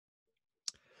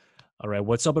All right,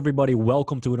 what's up, everybody?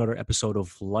 Welcome to another episode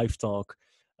of Life Talk.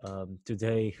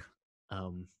 Today,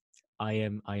 um, I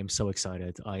am so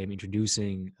excited. I am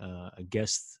introducing a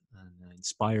guest, an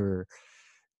inspirer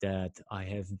that I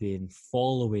have been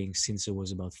following since I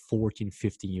was about 14,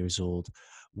 15 years old,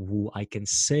 who I can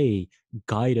say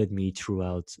guided me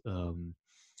throughout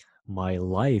my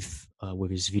life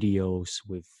with his videos,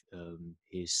 with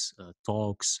his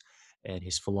talks, and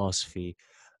his philosophy.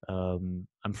 I'm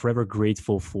forever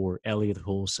grateful for Elliott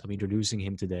Hulse. I'm introducing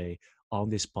him today on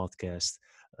this podcast.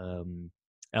 Um,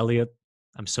 Elliott,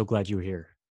 I'm so glad you're here.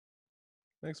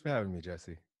 Thanks for having me,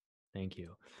 Jesse. Thank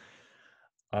you.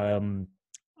 Um,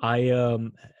 I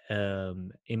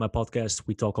in my podcast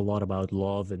we talk a lot about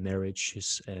love and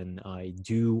marriages, and I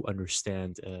do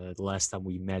understand. The last time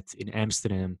we met in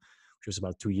Amsterdam, which was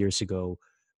about 2 years ago,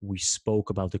 we spoke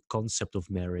about the concept of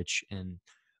marriage. And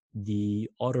the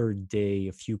other day,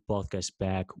 a few podcasts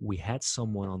back, we had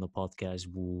someone on the podcast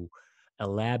who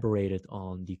elaborated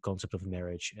on the concept of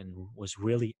marriage and was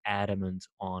really adamant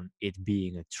on it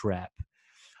being a trap.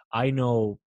 I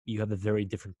know you have a very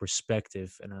different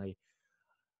perspective, and I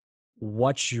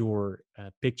watch your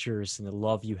pictures and the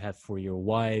love you have for your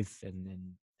wife,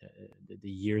 and the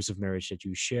years of marriage that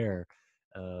you share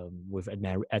with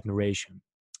admiration.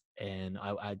 And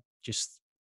I just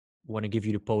want to give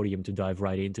you the podium to dive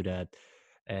right into that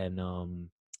and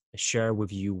share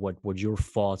with you what your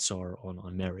thoughts are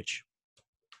on marriage.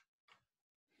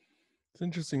 It's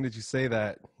interesting that you say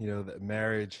that, that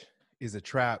marriage is a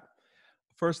trap.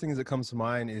 First thing that comes to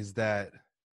mind is that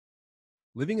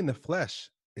living in the flesh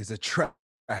is a trap.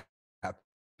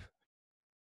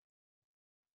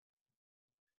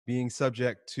 Being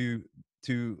subject to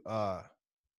uh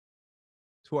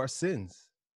to our sins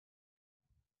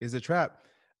is a trap.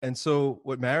 And so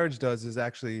what marriage does is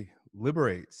actually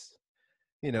liberates,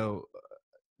 you know,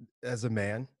 as a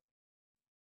man,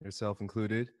 yourself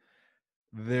included,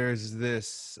 there's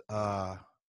this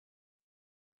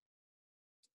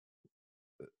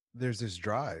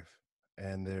drive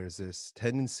and there's this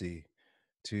tendency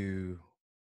to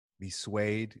be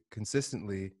swayed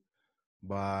consistently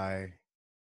by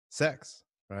sex,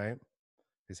 right?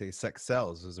 They say sex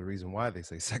sells. There's a reason why they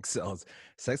say sex sells.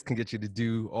 Sex can get you to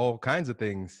do all kinds of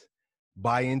things,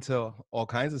 buy into all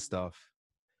kinds of stuff,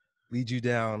 lead you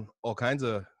down all kinds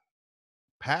of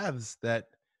paths that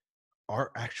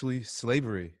are actually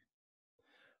slavery.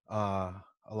 Uh,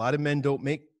 a lot of men don't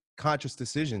make conscious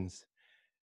decisions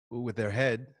with their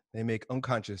head. They make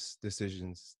unconscious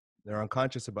decisions. They're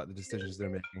unconscious about the decisions they're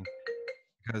making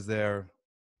because they're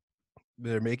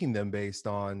making them based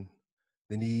on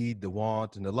the need, the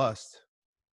want, and the lust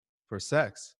for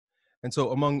sex. And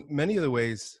so, among many of the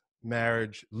ways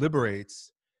marriage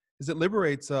liberates, is it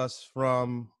liberates us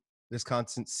from this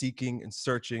constant seeking and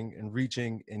searching and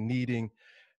reaching and needing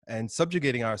and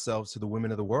subjugating ourselves to the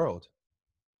women of the world.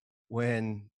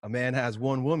 When a man has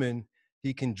one woman,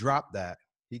 he can drop that.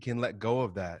 He can let go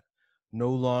of that. No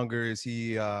longer is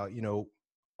he,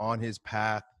 on his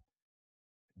path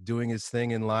doing his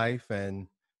thing in life, and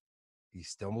he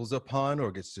stumbles upon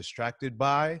or gets distracted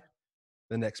by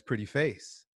the next pretty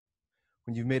face.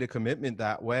 When you've made a commitment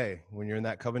that way, when you're in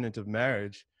that covenant of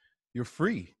marriage, you're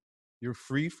free. You're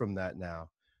free from that now.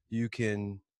 You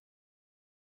can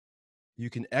you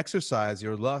can exercise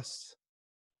your lust,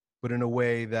 but in a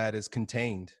way that is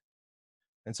contained.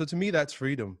 And so to me, that's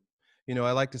freedom.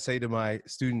 I like to say to my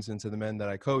students and to the men that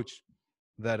I coach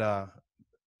that a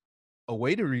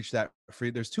way to reach that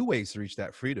freedom, there's two ways to reach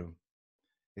that freedom,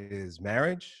 is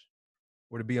marriage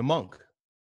or to be a monk.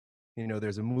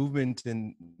 There's a movement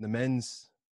in the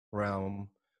men's realm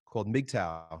called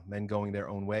MGTOW, men going their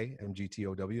own way,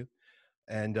 MGTOW.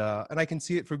 And I can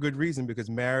see it for good reason, because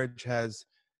marriage has,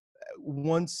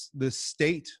 once the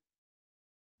state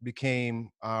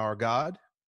became our God,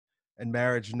 and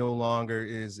marriage no longer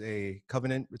is a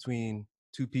covenant between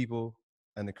two people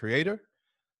and the creator,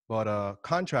 but a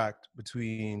contract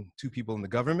between two people and the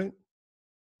government,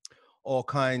 all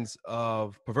kinds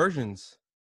of perversions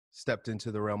stepped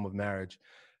into the realm of marriage.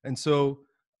 And so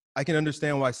I can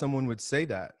understand why someone would say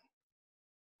that.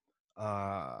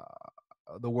 Uh,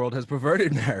 the world has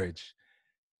perverted marriage.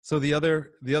 So the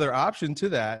other option to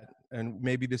that, and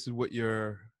maybe this is what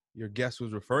your guest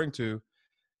was referring to,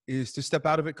 is to step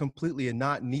out of it completely and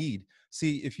not need.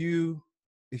 See, if you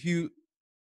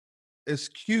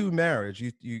eschew marriage,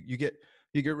 you get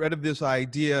rid of this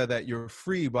idea that you're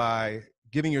free by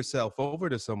giving yourself over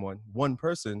to someone, one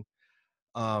person.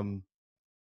 Um,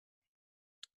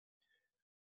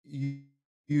 you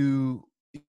you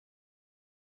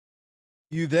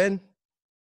you then,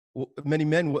 many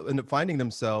men will end up finding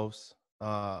themselves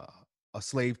a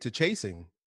slave to chasing,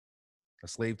 a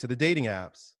slave to the dating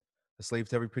apps, a slave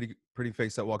to every pretty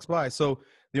face that walks by. So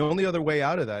the only other way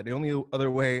out of that, the only other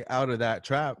way out of that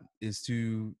trap is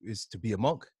to be a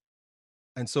monk.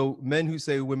 And so men who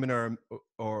say women are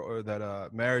or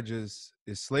that marriage is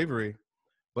slavery,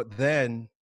 but then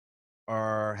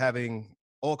are having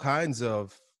all kinds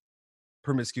of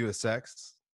promiscuous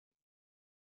sex,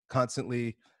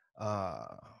 constantly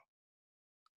uh,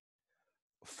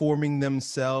 forming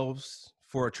themselves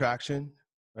for attraction.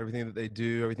 Everything that they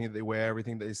do, everything that they wear,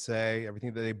 everything that they say,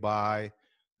 everything that they buy,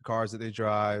 the cars that they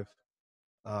drive,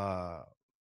 uh,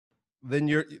 then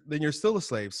you're still a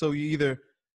slave. So you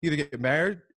either get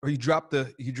married or you drop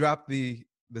the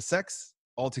sex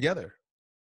altogether.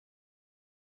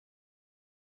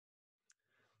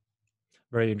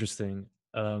 Very interesting.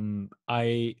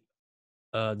 I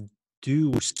uh,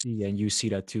 do see, and you see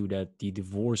that too, that the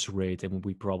divorce rate, and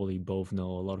we probably both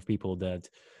know a lot of people that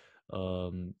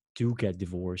do get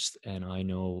divorced, and I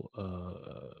know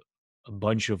a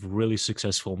bunch of really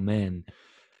successful men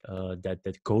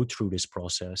that go through this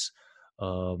process.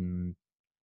 Um,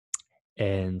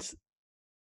 and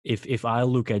if I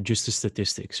look at just the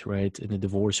statistics, right, and the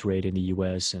divorce rate in the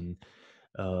U.S. and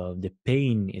the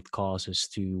pain it causes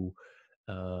to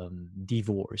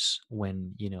divorce,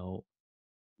 when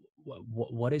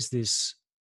what is this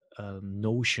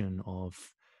notion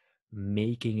of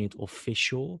making it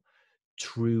official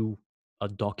through a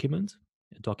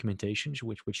documentation,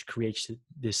 which creates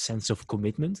this sense of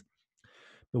commitment.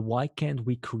 But why can't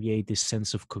we create this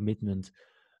sense of commitment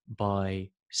by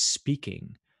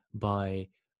speaking, by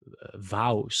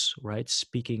vows, right?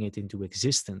 Speaking it into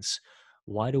existence.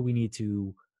 Why do we need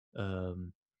to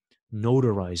um,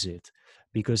 notarize it?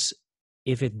 Because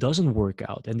if it doesn't work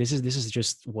out, and this is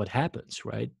just what happens,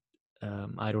 right?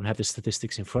 I don't have the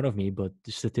statistics in front of me, but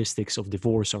the statistics of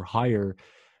divorce are higher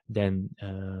than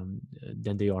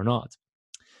they are not.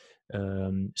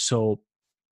 So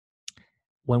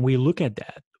when we look at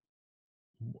that,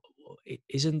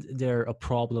 isn't there a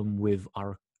problem with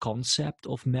our concept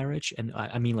of marriage? And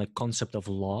I mean, like, concept of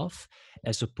love,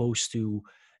 as opposed to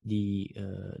the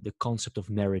concept of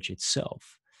marriage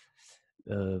itself.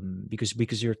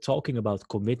 Because you're talking about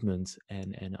commitment,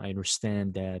 and I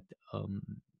understand that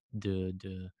the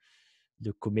the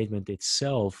the commitment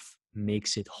itself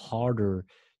makes it harder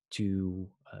to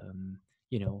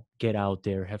get out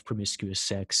there, have promiscuous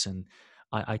sex, and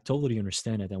I totally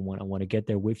understand it. I want to get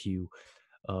there with you.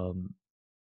 um,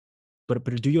 but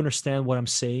do you understand what I'm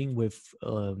saying with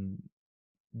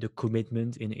the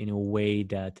commitment in a way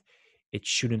that it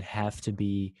shouldn't have to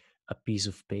be a piece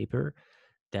of paper,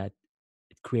 that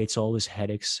it creates all these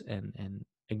headaches? And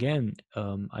again,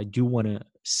 I do want to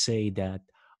say that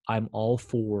I'm all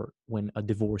for, when a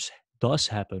divorce does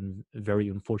happen, a very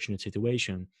unfortunate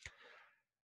situation,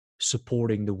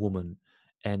 supporting the woman.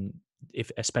 And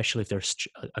if, especially if there's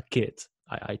a kid,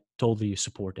 I totally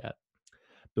support that.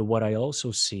 But what I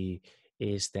also see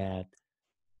is that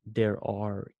there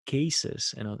are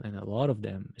cases, and a lot of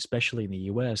them, especially in the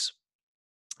US,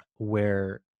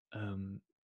 where um,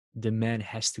 the man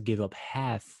has to give up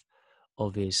half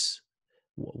of his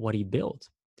what he built,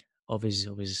 of his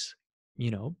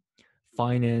you know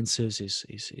finances, his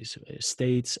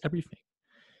estates, everything.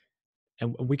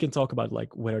 And we can talk about,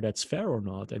 like, whether that's fair or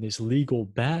not. And this legal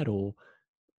battle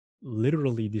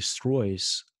literally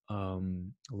destroys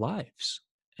lives,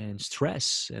 and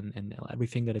stress, and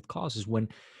everything that it causes when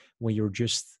you're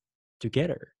just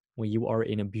together, when you are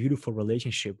in a beautiful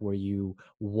relationship where you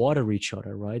water each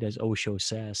other, right, as Osho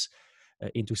says,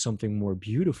 into something more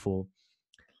beautiful.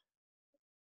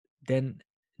 Then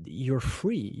you're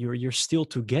free, you're still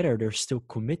together, there's still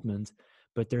commitment,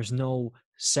 but there's no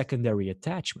secondary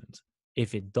attachment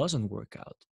if it doesn't work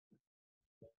out.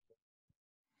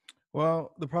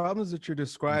 Well, the problems that you're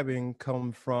describing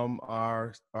come from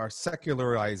our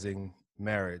secularizing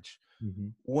marriage. Mm-hmm.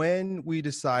 When we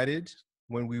decided,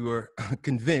 when we were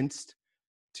convinced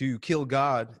to kill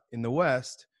God in the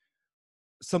West,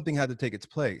 something had to take its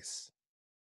place.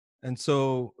 And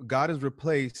so God is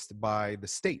replaced by the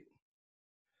state.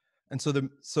 And so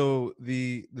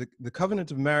the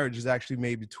covenant of marriage is actually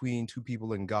made between two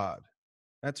people and God.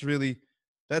 That's really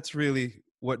that's really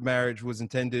what marriage was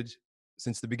intended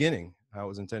since the beginning, how it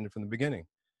was intended from the beginning.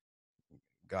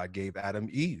 God gave Adam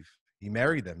Eve. He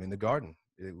married them in the garden.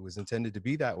 It was intended to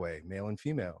be that way, male and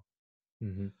female.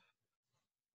 Mm-hmm.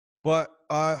 But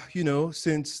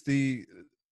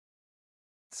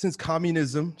since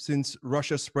communism, since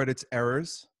Russia spread its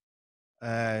errors,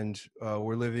 and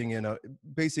we're living in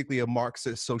basically a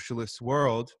Marxist socialist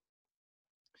world.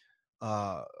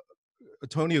 Uh,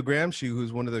 Antonio Gramsci,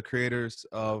 who's one of the creators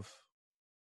of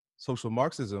social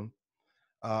Marxism,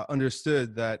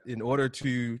 understood that in order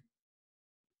to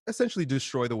essentially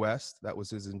destroy the West, that was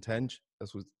his intention.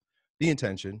 That was the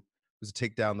intention, was to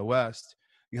take down the West.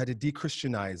 You had to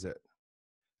de-Christianize it,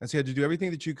 and so you had to do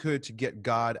everything that you could to get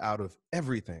God out of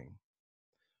everything.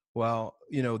 Well,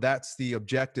 that's the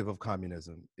objective of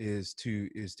communism, is to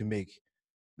make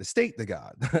the state the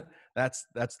God. That's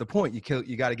the point.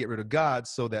 You got to get rid of God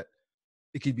so that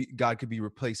God could be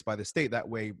replaced by the state. That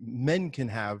way men can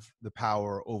have the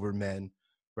power over men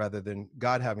rather than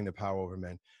God having the power over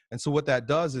men. And so what that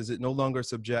does is it no longer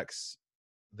subjects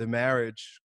the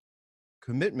marriage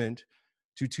commitment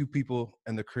to two people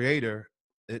and the creator.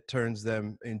 It turns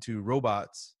them into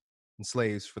robots and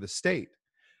slaves for the state.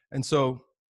 And so,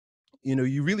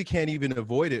 you really can't even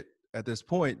avoid it at this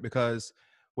point, because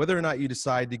whether or not you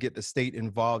decide to get the state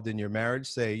involved in your marriage,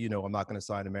 say, I'm not going to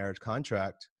sign a marriage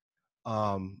contract,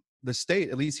 the state,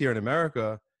 at least here in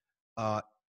America, uh,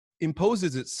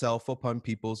 imposes itself upon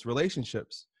people's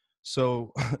relationships.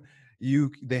 So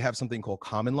they have something called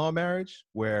common law marriage,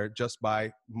 where just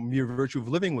by mere virtue of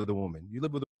living with a woman, you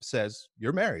live with says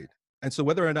you're married. And so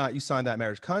whether or not you sign that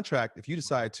marriage contract, if you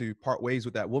decide to part ways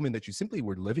with that woman that you simply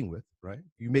were living with, right?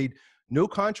 You made no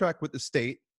contract with the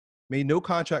state, made no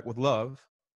contract with love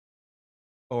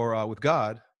or with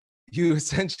God. You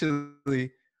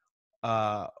essentially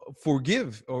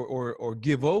forgive or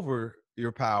give over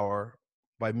your power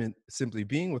by simply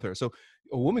being with her. So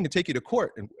a woman can take you to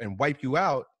court and wipe you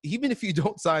out, even if you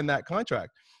don't sign that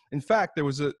contract. In fact, there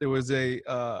was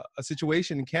a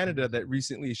situation in Canada that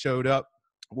recently showed up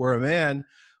where a man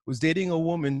was dating a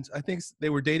woman. I think they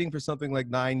were dating for something like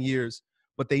 9 years,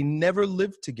 but they never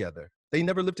lived together. They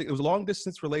never lived. It was a long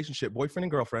distance relationship, boyfriend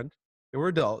and girlfriend. They were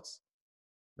adults,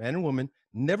 man and woman,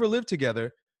 never lived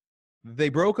together. They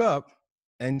broke up,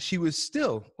 and she was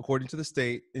still, according to the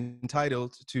state,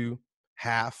 entitled to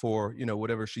half or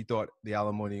whatever she thought the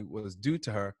alimony was due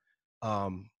to her,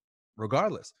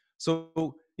 regardless. So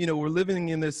we're living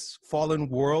in this fallen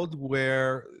world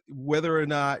where whether or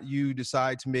not you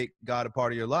decide to make God a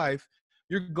part of your life,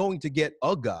 you're going to get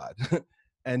a God.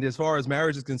 And as far as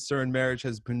marriage is concerned, marriage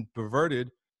has been perverted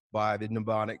by the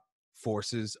mnemonic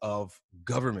forces of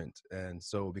government. And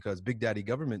so because Big Daddy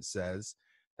government says,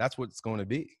 that's what it's going to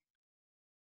be.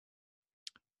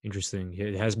 Interesting.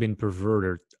 It has been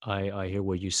perverted. I hear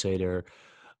what you say there.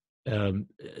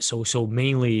 So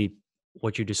mainly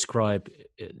what you describe,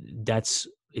 that's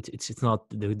it's not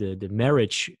the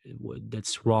marriage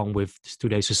that's wrong with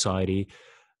today's society,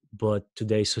 but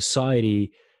today's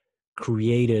society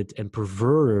created and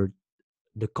perverted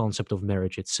the concept of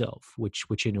marriage itself,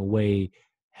 which in a way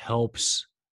helps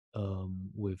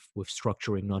with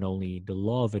structuring not only the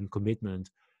love and commitment,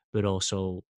 but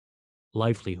also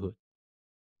livelihood.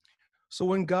 So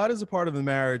when God is a part of the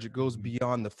marriage, it goes Mhm.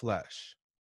 beyond the flesh.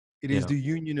 It is Yeah, the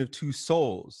union of two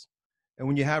souls. And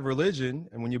when you have religion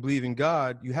and when you believe in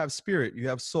God, you have spirit, you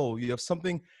have soul, you have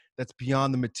something that's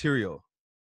beyond the material.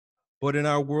 But in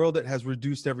our world that has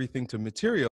reduced everything to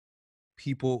material,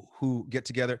 people who get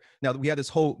together. Now, we had this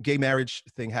whole gay marriage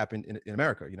thing happen in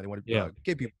America. They wanted yeah,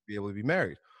 gay people to be able to be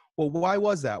married. Well, why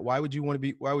was that? Why would you want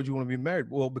to be married?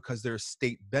 Well, because there are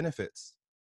state benefits,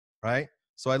 right?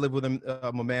 So I live with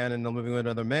I'm a man and I'm living with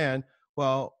another man.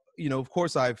 Well, of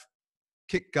course I've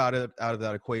kicked God out of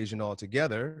that equation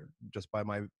altogether just by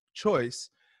my choice,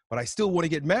 but I still want to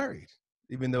get married,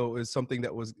 even though it's something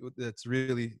that's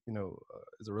really,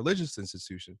 is a religious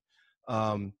institution.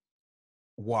 Um,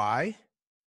 why?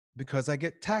 Because I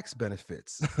get tax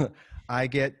benefits. I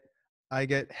get I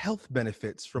get health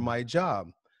benefits from mm, my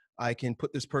job. I can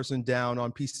put this person down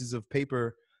on pieces of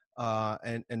paper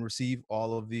and receive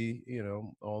all of the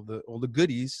all the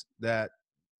goodies that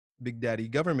Big Daddy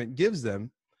government gives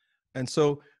them. And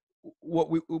so, what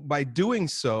we by doing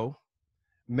so,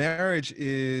 marriage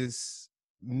is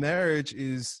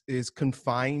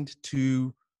confined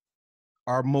to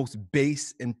our most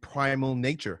base and primal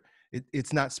nature.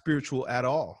 It's not spiritual at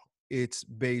all. It's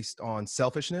based on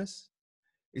selfishness.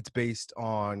 It's based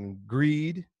on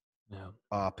greed,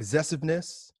 yeah.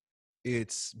 possessiveness.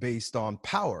 It's based on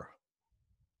power.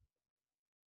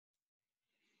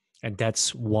 And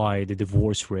that's why the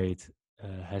divorce rate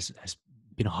has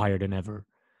been higher than ever.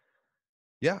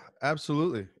 Yeah,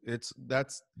 absolutely.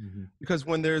 That's Hmm. because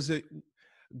when there's a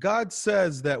God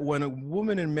says that when a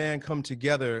woman and man come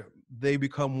together, they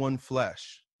become one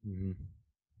flesh. Hmm.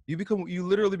 You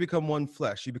literally become one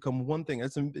flesh. You become one thing.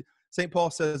 St.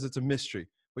 Paul says it's a mystery,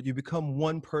 but you become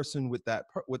one person with that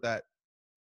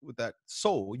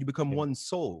soul. You become Yeah. one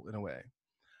soul in a way.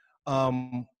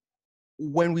 Um,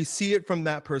 when we see it from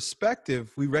that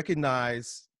perspective, we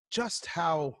recognize just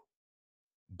how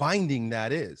binding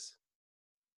that is.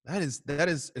 That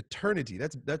is eternity.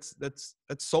 That's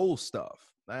soul stuff.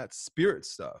 That's spirit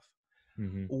stuff.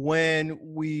 Mm-hmm. When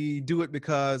we do it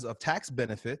because of tax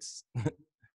benefits,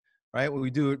 right? When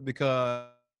we do it because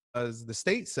the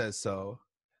state says so,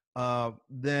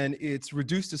 then it's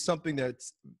reduced to something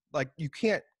that's like you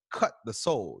can't cut the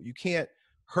soul. You can't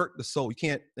hurt the soul. You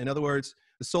can't. In other words,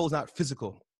 the soul is not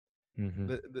physical.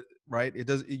 Mm-hmm. Right? It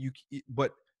does.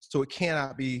 But so it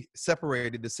cannot be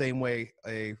separated the same way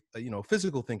a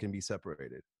physical thing can be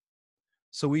separated.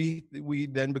 So we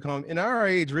then become in our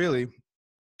age really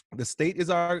the state is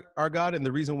our god, and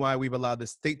the reason why we've allowed the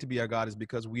state to be our god is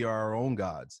because we are our own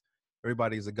gods.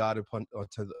 Everybody is a god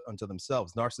unto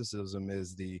themselves. Narcissism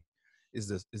is the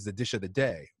dish of the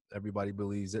day. Everybody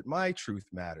believes that my truth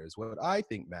matters, what I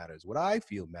think matters, what I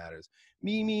feel matters.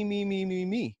 Me.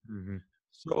 Mm-hmm.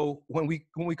 So when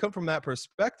we come from that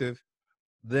perspective,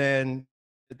 then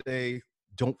they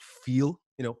don't feel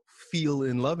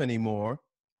in love anymore.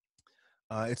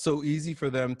 It's so easy for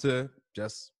them to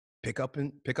just pick up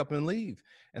and leave.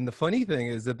 And the funny thing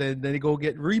is that then they go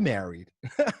get remarried.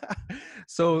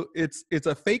 So it's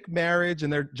a fake marriage,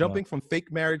 and they're Yeah. jumping from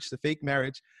fake marriage to fake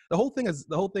marriage. The whole thing is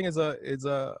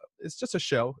it's just a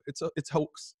show. It's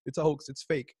hoax. It's a hoax. It's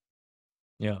fake.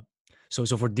 Yeah. So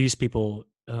for these people,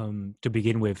 to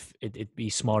begin with, it'd be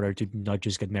smarter to not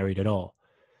just get married at all.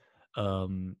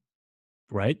 Um,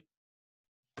 right?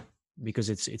 Because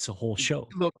it's a whole show.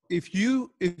 Look, if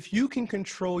you can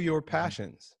control your Mhm.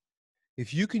 passions,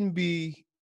 if you can be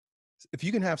if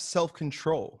you can have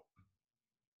self-control,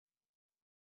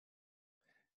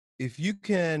 if you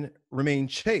can remain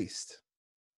chaste,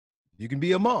 you can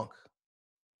be a monk.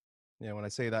 When I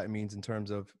say that, it means in terms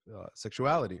of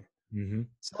sexuality, Mhm.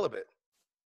 celibate.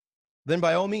 Then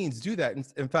by all means do that.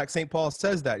 In fact, St. Paul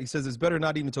says that. He says it's better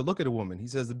not even to look at a woman. He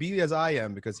says to be as I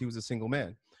am, because he was a single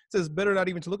man. He says better not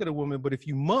even to look at a woman, but if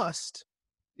you must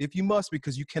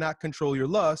because you cannot control your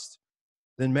lust,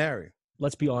 then marry.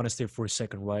 Let's be honest here for a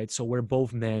second, right? So we're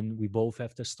both men. We both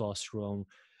have testosterone.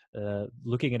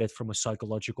 Looking at it from a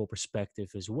psychological perspective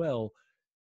as well,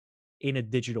 in a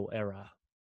digital era,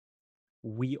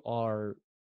 we are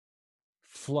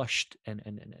flushed and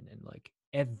like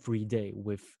every day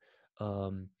with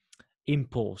um,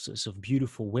 impulses of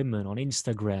beautiful women on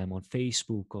Instagram, on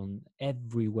Facebook, on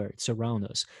everywhere. It's around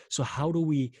us. So how do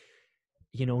we,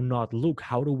 not look?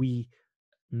 How do we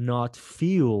not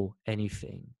feel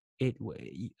anything?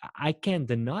 I can't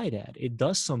deny that it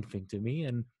does something to me,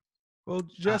 and Well, uh,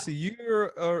 Jesse,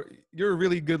 you're a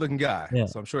really good-looking guy, yeah.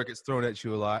 so I'm sure it gets thrown at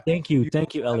you a lot. You Thank you,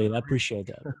 also have Elliot. I a appreciate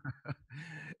that.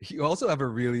 you also have a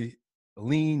really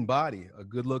lean body, a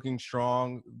good-looking,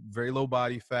 strong, very low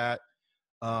body fat.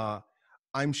 Uh,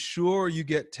 I'm sure you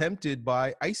get tempted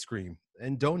by ice cream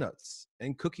and donuts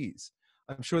and cookies.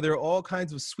 I'm sure there are all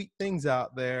kinds of sweet things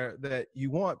out there that you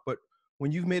want, but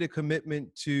when you've made a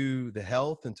commitment to the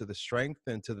health and to the strength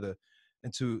and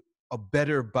to a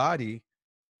better body,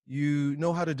 you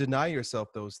know how to deny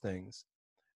yourself those things.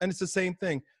 And it's the same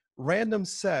thing. Random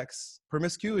sex,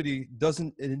 promiscuity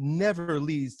it never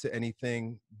leads to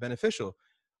anything beneficial.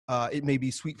 It may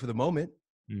be sweet for the moment,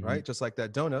 Hmm. right? Just like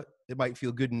that donut, it might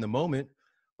feel good in the moment,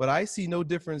 but I see no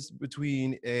difference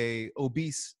between a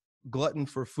obese glutton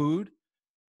for food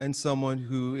and someone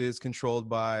who is controlled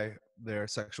by their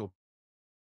sexual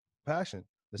passion.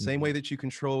 The same Hmm. way that you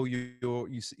control you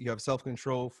have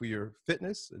self-control for your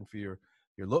fitness and for your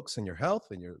looks and your health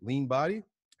and your lean body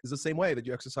is the same way that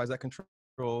you exercise that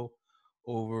control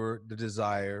over the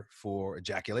desire for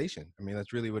ejaculation. I mean,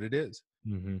 that's really what it is.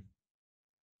 Hmm.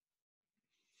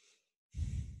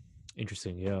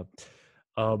 Interesting. Yeah.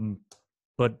 Um,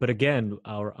 but again,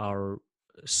 our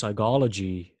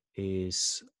psychology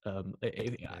is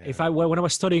if Yeah. I when I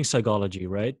was studying psychology,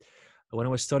 right? When I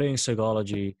was studying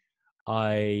psychology,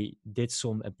 I did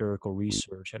some empirical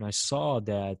research, and I saw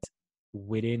that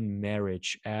within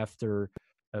marriage, after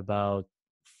about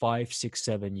 5, 6,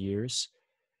 7 years,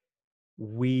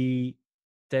 we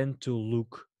tend to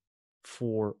look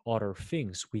for other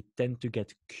things. We tend to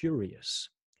get curious.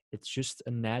 It's just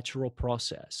a natural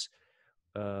process.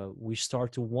 We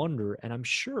start to wonder, and I'm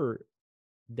sure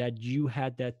that you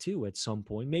had that too at some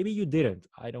point. Maybe you didn't,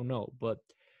 I don't know, but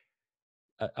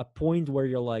a point where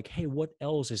you're like, hey, what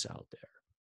else is out there?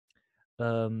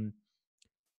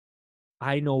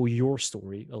 I know your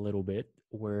story a little bit,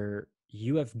 where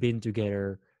you have been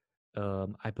together,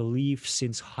 I believe,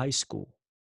 since high school,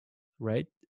 right?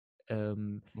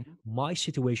 um, Mhm. my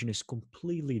situation is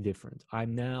completely different.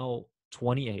 I'm now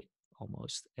 28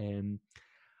 almost, and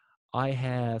I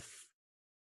have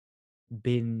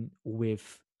been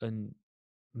with a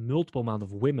multiple amount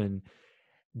of women,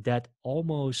 that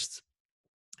almost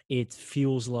it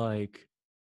feels like,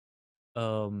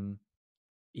 um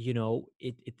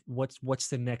what's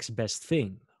the next best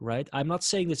thing, right? I'm not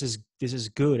saying this is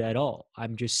good at all.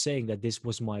 I'm just saying that this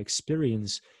was my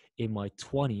experience in my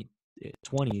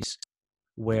 20s,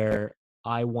 where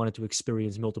I wanted to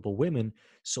experience multiple women,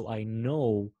 so I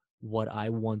know what I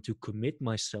want to commit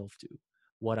myself to,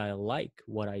 what I like,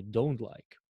 what I don't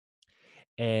like.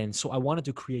 And so I wanted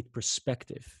to create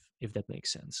perspective, if that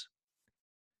makes sense.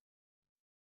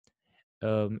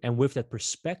 And with that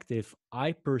perspective,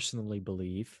 I personally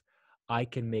believe I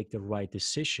can make the right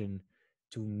decision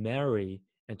to marry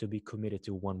and to be committed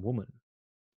to one woman,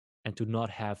 and to not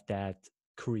have that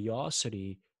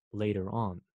curiosity later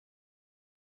on.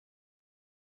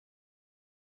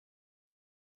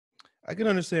 I can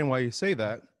understand why you say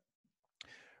that,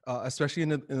 especially in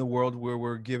the world where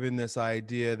we're given this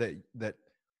idea that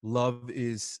love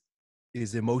is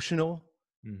emotional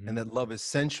and Hmm. that love is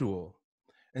sensual.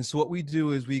 And so what we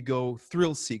do is we go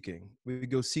thrill seeking. We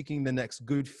go seeking the next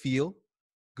good feel,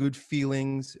 good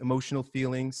feelings, emotional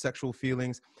feelings, sexual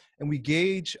feelings, and we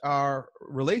gauge our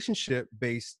relationship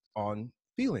based on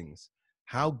feelings.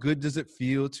 How good does it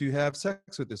feel to have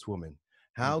sex with this woman?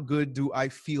 How good do I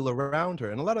feel around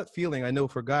her? And a lot of feeling I know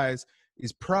for guys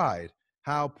is pride.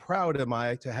 How proud am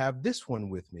I to have this one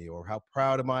with me? Or how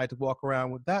proud am I to walk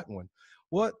around with that one?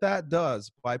 What that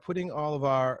does by putting all of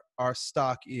our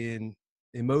stock in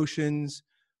emotions,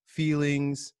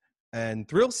 feelings, and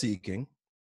thrill seeking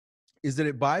is that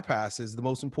it bypasses the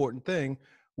most important thing,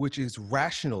 which is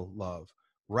rational love.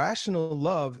 Rational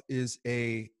love is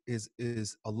a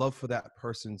love for that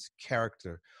person's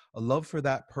character, a love for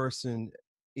that person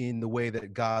in the way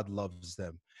that God loves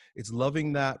them. It's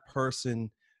loving that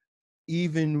person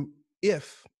even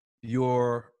if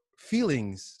your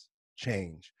feelings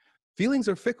change. Feelings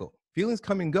are fickle. Feelings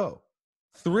come and go.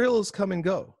 Thrills come and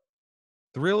go.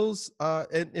 Thrills,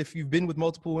 and if you've been with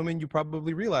multiple women, you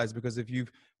probably realize, because if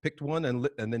you've picked one and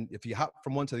then if you hop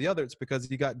from one to the other, it's because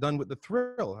you got done with the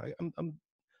thrill. I'm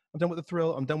done with the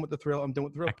thrill. I'm done with the thrill. I'm done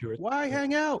with the thrill. Accurate. Why Yep.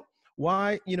 hang out?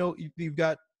 Why, you've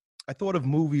got, I thought of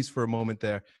movies for a moment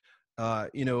there. Uh,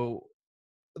 you know,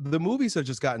 the movies have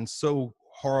just gotten so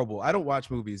horrible. I don't watch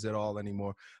movies at all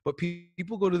anymore, but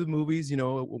people go to the movies,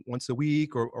 once a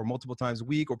week or multiple times a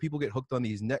week, or people get hooked on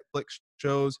these Netflix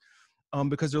shows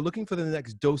because they're looking for the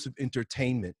next dose of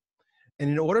entertainment. And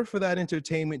in order for that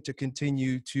entertainment to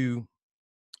continue to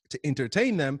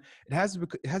entertain them, it has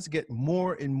to get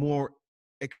more and more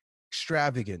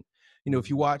extravagant. If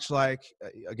you Mhm. watch, like,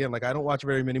 again, like, I don't watch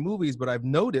very many movies, but I've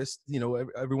noticed,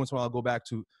 every once in a while I'll go back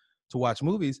to watch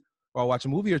movies, or I'll watch a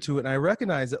movie or two, and I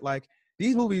recognize that, like,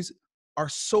 these movies are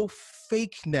so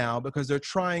fake now because they're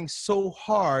trying so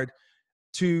hard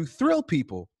to thrill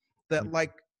people that, Mhm.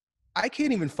 like, I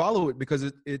can't even follow it, because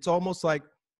it's almost like,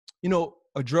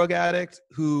 a drug addict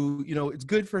who, it's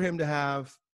good for him to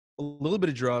have a little bit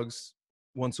of drugs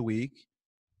once a week,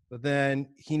 but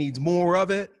then he needs more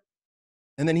of it.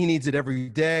 And then he needs it every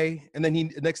day. And then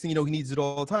next thing you know, he needs it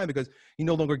all the time because he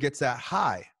no longer gets that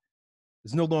high.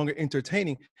 It's no longer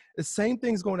entertaining. The same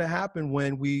thing's going to happen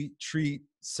when we treat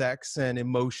sex and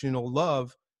emotional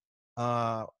love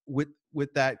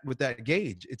with that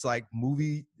gauge. It's like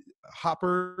movie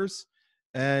hoppers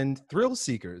and thrill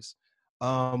seekers.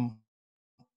 Um,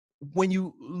 when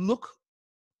you look,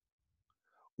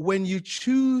 when you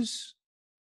choose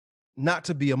not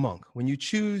to be a monk, when you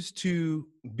choose to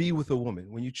be with a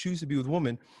woman, when you choose to be with a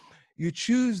woman, you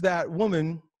choose that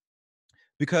woman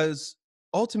because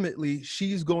ultimately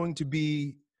she's going to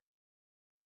be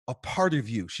a part of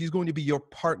you. She's going to be your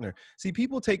partner. See,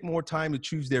 people take more time to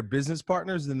choose their business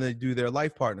partners than they do their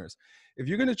life partners. If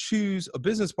you're going to choose a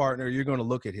business partner, you're going to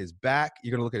look at his back,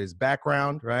 you're going to look at his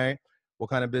background, right? What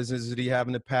kind of business did he have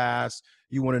in the past?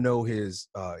 You want to know his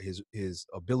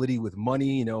ability with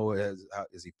money.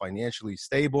 Is he financially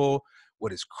stable?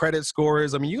 What his credit score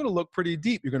is? I mean, you're going to look pretty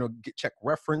deep. You're going to check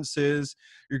references.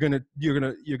 You're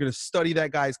gonna study that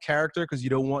guy's character, because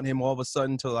you don't want him all of a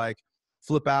sudden to, like,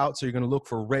 flip out. So you're going to look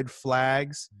for red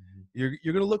flags. Mhm.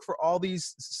 You're going to look for all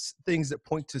these things that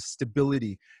point to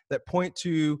stability, that point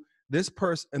to this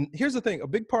person. And here's the thing: a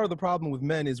big part of the problem with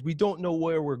men is we don't know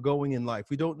where we're going in life.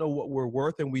 We don't know what we're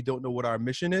worth, and we don't know what our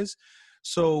mission is.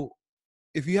 So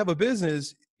if you have a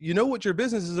business, you know what your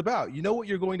business is about. You know what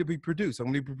you're going to be producing.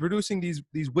 I'm going to be producing these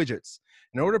widgets.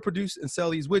 In order to produce and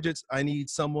sell these widgets, I need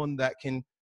someone that can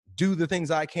do the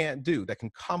things I can't do, that can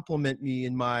complement me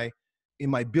in my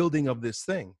building of this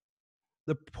thing.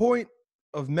 The point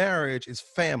of marriage is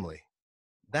family.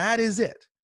 That is it.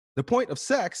 The point of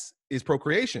sex is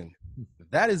procreation.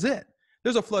 That is it.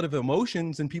 There's a flood of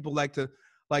emotions, and people like to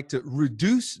like to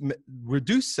reduce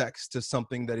sex to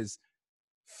something that is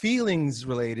feelings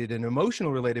related and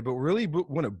emotional related, but really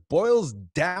when it boils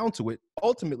down to it,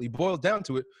 ultimately boils down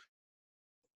to it,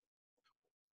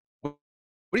 what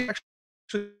are you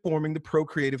actually forming the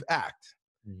procreative act?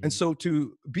 And Hmm. so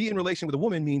to be in relation with a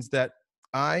woman means that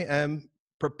I am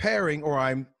preparing, or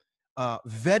I'm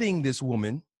vetting this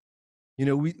woman. You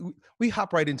know, we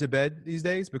hop right into bed these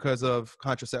days because of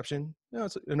contraception. You know,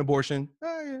 it's an abortion.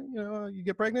 You know, you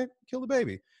get pregnant, kill the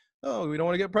baby. Oh, we don't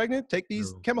want to get pregnant, take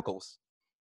these True. chemicals.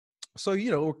 So,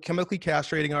 you know, we're chemically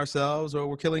castrating ourselves or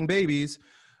we're killing babies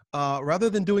rather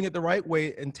than doing it the right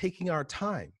way and taking our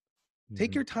time.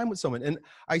 Take Hmm. your time with someone. And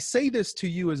I say this to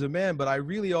you as a man, but I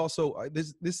really also,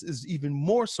 this is even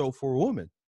more so for a woman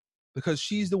because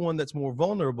she's the one that's more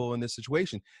vulnerable in this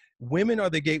situation. Women are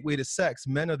the gateway to sex,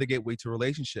 men are the gateway to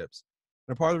relationships.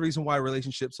 And part of the reason why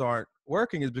relationships aren't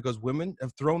working is because women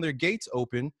have thrown their gates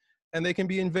open and they can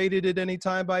be invaded at any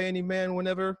time by any man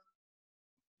whenever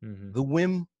Hmm. the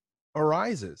whim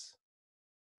arises.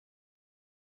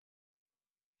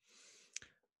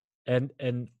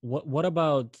 And what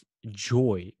about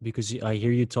joy? Because I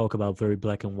hear you talk about very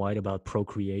black and white about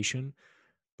procreation,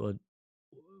 but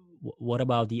what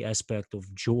about the aspect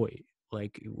of joy?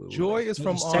 Like Joy is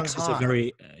from on sex is a high.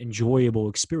 very enjoyable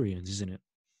experience, isn't it?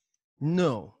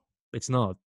 No, It's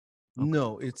not. Okay.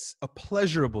 no, it's a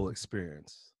pleasurable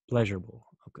experience. Pleasurable.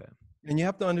 Okay. And you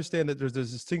have to understand that there's a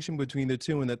distinction between the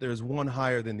two and that there's one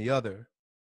higher than the other.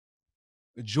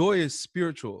 Joy is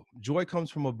spiritual. Joy comes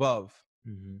from above.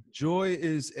 Hmm. Joy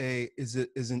is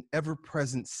an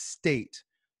ever-present state.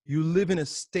 You live in a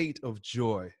state of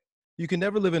joy. You can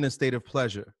never live in a state of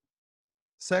pleasure.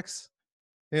 Sex,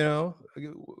 you know,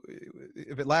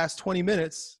 if it lasts 20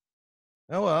 minutes,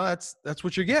 oh well, that's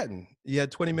what you're getting. You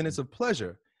had 20 minutes of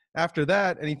pleasure. After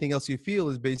that, anything else you feel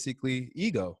is basically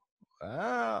ego.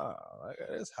 Ah, I got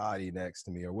this hottie next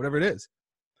to me, or whatever it is.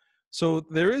 So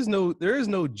there is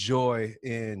no joy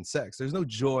in sex. There's no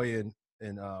joy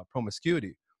in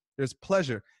promiscuity. There's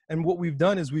pleasure, and what we've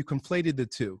done is we've conflated the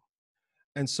two.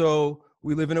 And so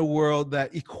we live in a world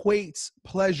that equates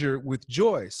pleasure with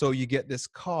joy. So you get this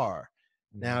car.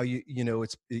 Now Hmm.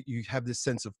 you have this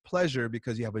sense of pleasure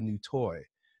because you have a new toy.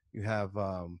 You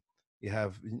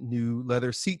have new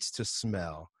leather seats to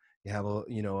smell. You have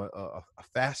a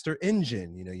faster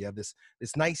engine. You know, you have this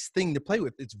nice thing to play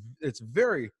with. It's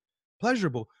very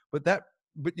pleasurable. But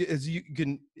as you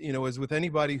can, as with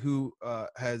anybody who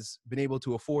has been able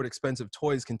to afford expensive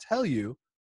toys can tell you,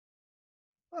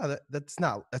 oh,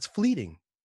 that's fleeting.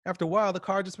 After a while, the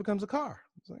car just becomes a car.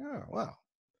 It's like, oh wow,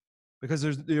 because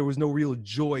there was no real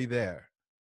joy there.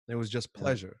 There was just Yeah.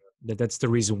 pleasure. That's the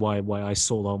reason why I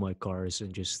sold all my cars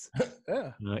and just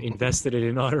Yeah. invested it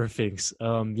in other things.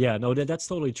 Yeah, no, that's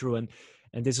totally true, and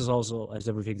this is also has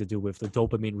everything to do with the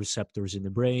dopamine receptors in the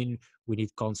brain. We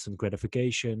need constant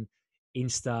gratification,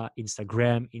 instant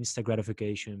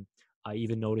gratification. I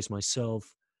even notice myself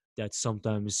that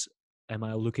sometimes am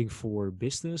I looking for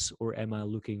business or am I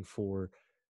looking for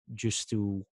just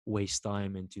to waste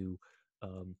time and to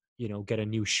get a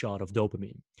new shot of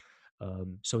dopamine.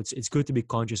 So it's good to be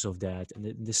conscious of that,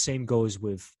 and the same goes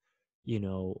with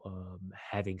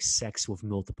having sex with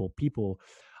multiple people.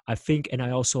 I think, and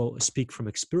I also speak from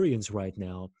experience right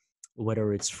now,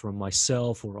 whether it's from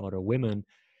myself or other women,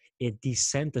 it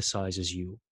desensitizes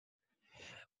you.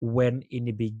 When in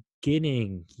the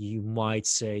beginning you might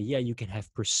say, yeah, you can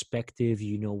have perspective,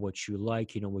 you know what you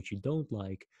like, you know what you don't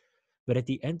like, but at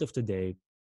the end of the day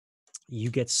you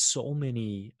get so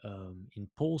many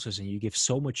impulses and you give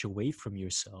so much away from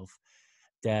yourself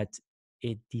that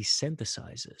it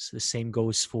desensitizes. The same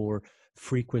goes for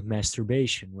frequent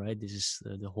masturbation, right? This is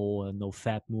the whole no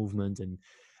fap movement and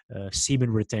semen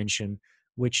retention,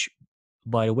 which,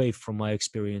 by the way, from my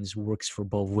experience, works for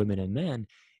both women and men.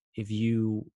 If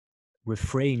you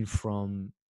refrain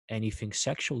from anything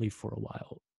sexually for a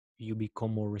while, you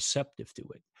become more receptive to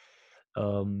it.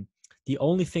 Um, the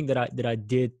only thing that I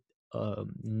did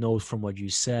note from what you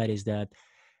said is that,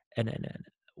 and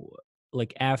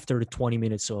like after the 20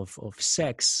 minutes of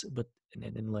sex, but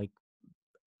and like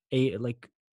like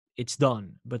it's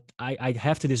done. But I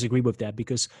have to disagree with that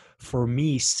because for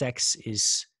me, sex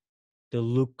is the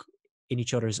look in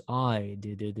each other's eye,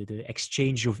 the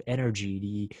exchange of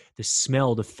energy, the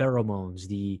smell, the pheromones,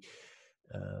 the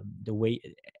way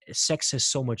sex is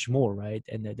so much more, right?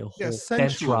 And the Yeah, whole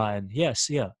sensual. tantra and yes,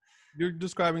 yeah. You're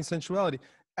describing sensuality.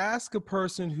 Ask a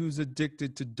person who's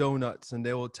addicted to donuts, and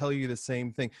they will tell you the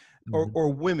same thing. Or Mhm. or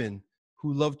women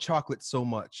who love chocolate so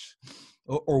much,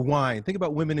 or wine. Think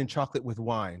about women and chocolate with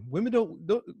wine. Women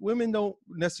don't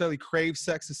necessarily crave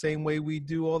sex the same way we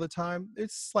do all the time.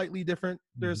 It's slightly different.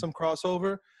 There's Mhm. some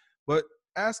crossover, but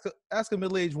ask a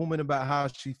middle-aged woman about how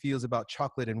she feels about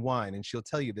chocolate and wine, and she'll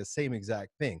tell you the same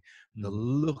exact thing. The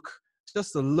Mhm. look,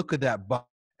 just the look of that body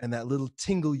and that little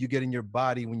tingle you get in your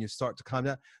body when you start to calm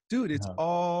down. Dude,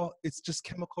 Yeah. it's just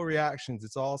chemical reactions.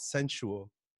 It's all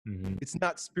sensual. Mhm. It's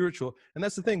not spiritual. And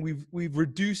that's the thing. We've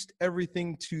reduced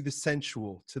everything to the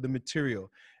sensual, to the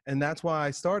material. And that's why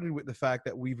I started with the fact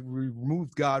that we've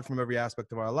removed God from every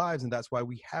aspect of our lives. And that's why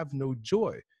we have no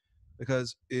joy,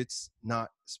 because it's not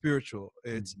spiritual.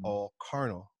 It's Mhm. all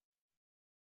carnal.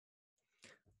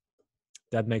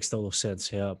 That makes total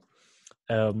sense. Yeah.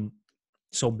 Um,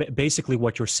 so basically,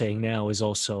 what you're saying now is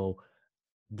also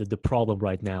the problem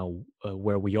right now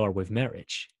where we are with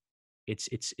marriage. It's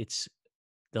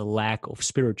the lack of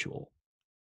spiritual.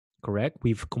 Correct.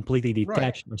 We've completely Right.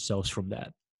 detached ourselves from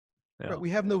that. Right. Yeah. We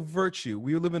have no virtue.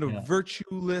 We live in a Yeah.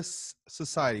 virtueless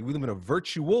society. We live in a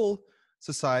virtual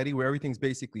society where everything's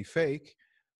basically fake,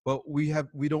 but we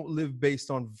don't live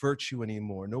based on virtue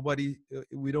anymore. Nobody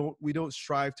we don't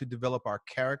strive to develop our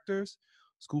characters.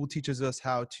 School teaches us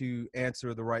how to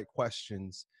answer the right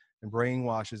questions and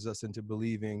brainwashes us into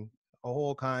believing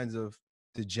all kinds of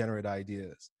degenerate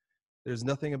ideas. There's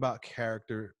nothing about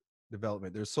character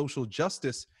development. There's social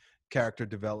justice character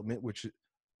development, which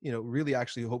really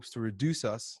actually hopes to reduce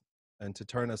us and to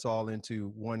turn us all into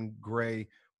one gray,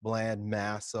 bland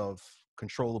mass of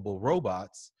controllable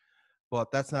robots.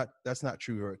 But that's not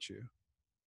true virtue.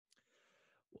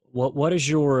 What is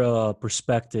your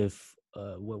perspective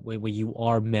when you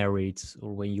are married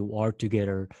or when you are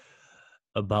together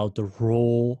about the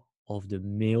role of the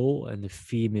male and the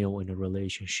female in a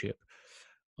relationship?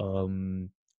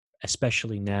 Um,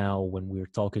 Especially now when we're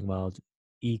talking about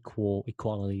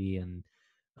equality and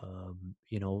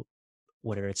you know,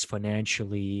 whether it's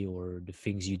financially or the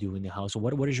things you do in the house.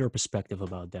 What is your perspective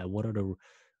about that? What are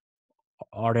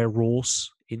there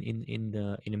rules in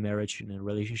a marriage, in a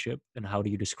relationship, and how do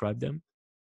you describe them?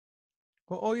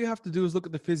 Well, all you have to do is look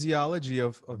at the physiology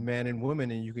of Mhm. man and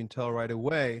woman, and you can tell right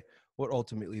away what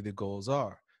ultimately the goals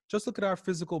are. Just look at our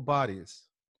physical bodies.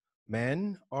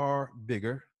 Men are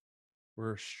bigger,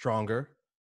 we're stronger,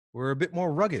 we're a bit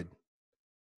more rugged.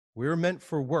 We're meant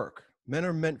for work. Men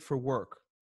are meant for work.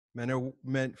 Men are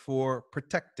meant for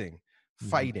protecting, Mhm.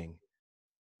 fighting.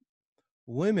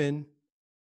 Women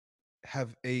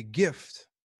have a gift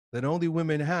that only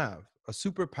women have, a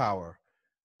superpower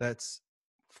that's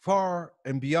far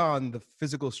and beyond the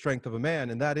physical strength of a man,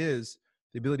 and that is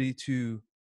the ability to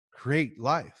create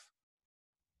life.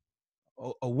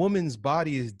 A woman's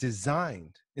body is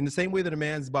designed in the same way that a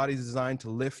man's body is designed to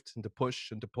lift and to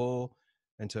push and to pull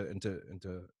and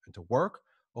to work.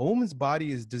 A woman's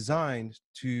body is designed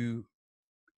to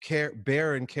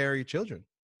bear and carry children.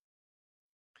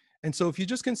 And so if you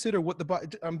just consider what the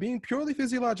body, I'm being purely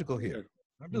physiological Yeah. here.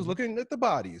 I'm just Mhm. looking at the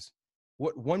bodies,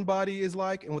 what one body is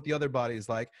like and what the other body is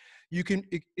like.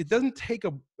 It doesn't take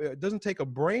a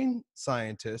brain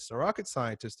scientist or rocket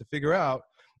scientist to figure out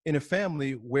in a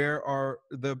family where are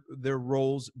their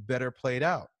roles better played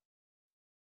out.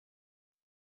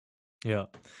 Yeah,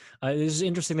 this is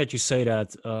interesting that you say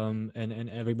that, and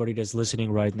everybody that's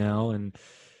listening right now, and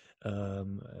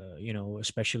you know,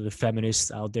 especially the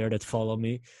feminists out there that follow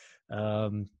me,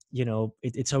 you know,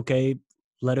 it's okay.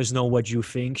 Let us know what you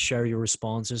think. Share your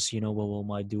responses. You know, we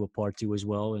might do a part two as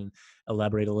well and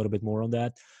elaborate a little bit more on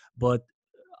that. But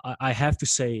I have to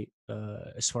say,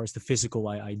 as far as the physical,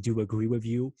 I do agree with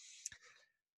you.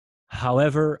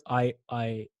 However, I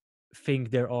think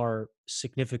there are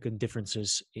significant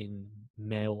differences in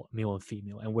male and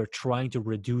female, and we're trying to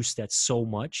reduce that so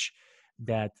much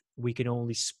that we can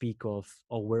only speak of,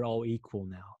 oh, we're all equal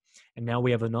now. And now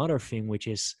we have another thing which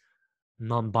is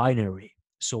non-binary.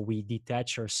 So we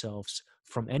detach ourselves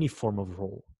from any form of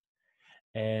role,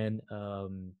 and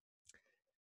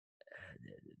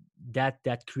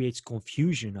that creates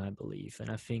confusion, I believe. And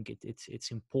I think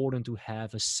it's important to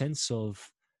have a sense of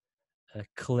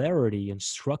clarity and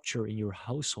structure in your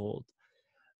household.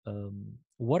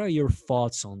 What are your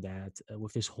thoughts on that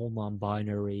with this whole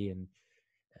non-binary and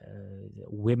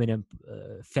women and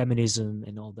feminism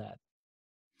and all that?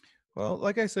 Well,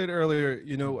 like I said earlier, I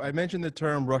Mhm. mentioned the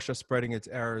term Russia spreading its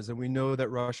errors, and we know that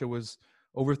Russia was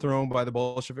overthrown by the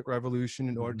Bolshevik Revolution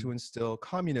in order to Mhm. instill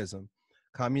communism.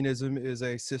 Communism is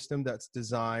a system that's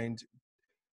designed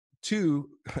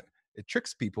to, it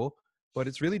tricks people, but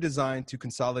it's really designed to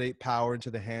consolidate power into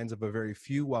the hands of a very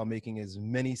few while making as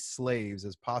many slaves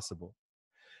as possible.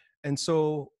 And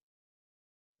so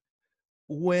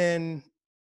when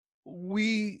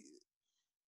we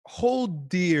hold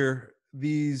dear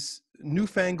these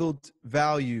newfangled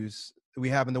values that we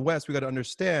have in the West, we got to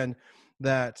understand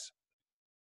that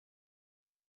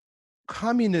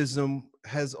communism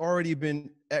has already been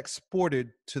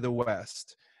exported to the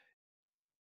West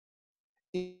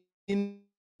in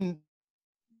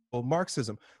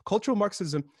Marxism. Cultural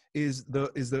Marxism is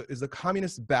the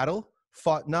communist battle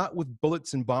fought not with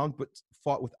bullets and bombs, but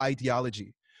fought with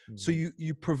ideology. So Mhm.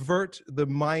 you pervert the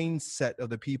mindset of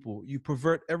the people. You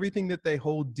pervert everything that they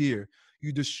hold dear.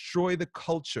 You destroy the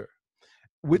culture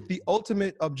with the Mhm.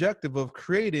 ultimate objective of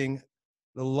creating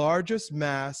the largest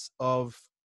mass of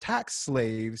tax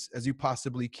slaves as you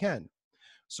possibly can.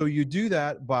 So you do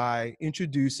that by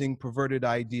introducing perverted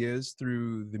ideas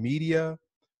through the media,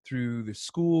 through the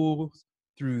schools,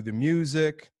 through the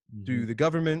music, through Mhm. the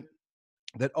government,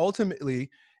 that ultimately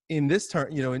in this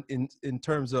term, in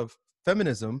terms of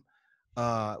feminism,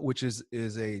 which is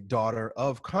a daughter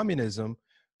of communism,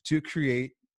 to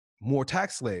create more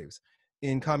tax slaves.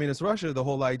 In communist Russia, the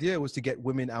whole idea was to get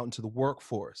women out into the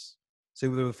workforce. So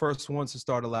they were the first ones to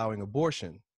start allowing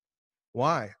abortion.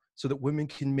 Why? So that women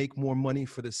can make more money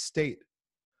for the state.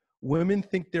 Women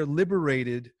think they're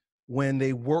liberated when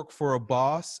they work for a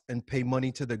boss and pay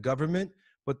money to the government,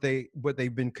 but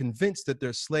they've been convinced that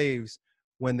they're slaves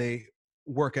when they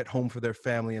work at home for their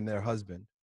family and their husband.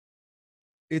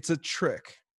 It's a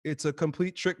trick. It's a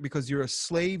complete trick because you're a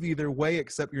slave either way,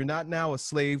 except you're not now a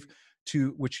slave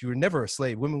to which you were never a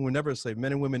slave. Women were never a slave.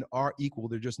 Men and women are equal.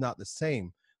 They're just not the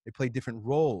same. They play different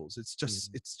roles. Mhm.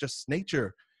 It's just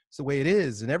nature. It's the way it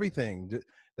is and everything.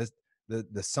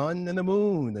 The sun and the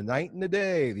moon, the night and the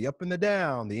day, the up and the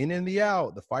down, the in and the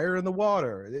out, the fire and the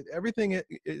water. Everything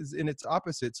is in its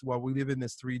opposites while we live in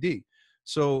this 3D.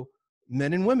 So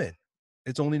men and women,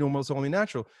 it's only normal, it's only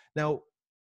natural. Now,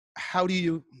 how do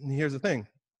you, here's the thing,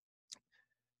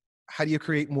 how do you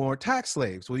create more tax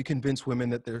slaves? Well, you convince women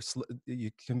that you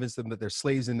convince them that they're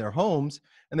slaves in their homes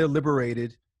and they're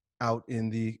liberated out in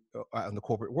the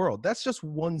corporate world. That's just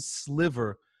one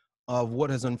sliver of what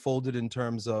has unfolded in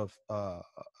terms of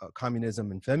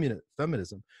communism and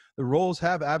feminism. The roles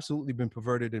have absolutely been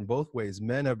perverted in both ways.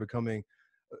 Men are becoming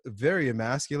very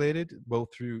emasculated, both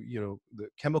through the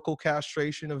chemical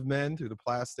castration of men through the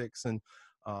plastics and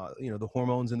the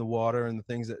hormones in the water and the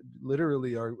things that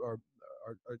literally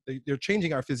they're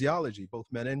changing our physiology, both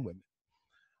men and women.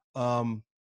 Um,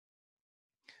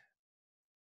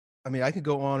 I mean, I could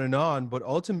go on and on, but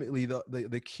ultimately,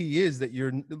 the key is that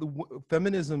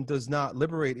feminism does not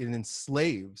liberate; it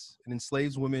enslaves. It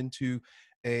enslaves women to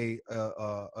a a,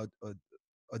 a, a, a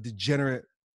a degenerate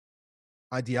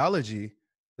ideology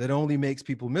that only makes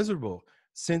people miserable.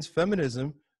 Since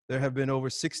feminism, there have been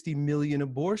over 60 million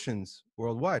abortions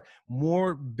worldwide.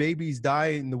 More babies die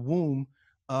in the womb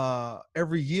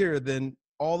every year than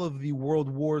all of the world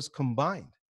wars combined.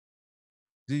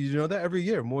 Do you know that every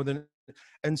year more than?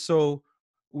 And so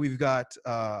we've got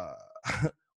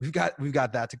we've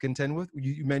got that to contend with.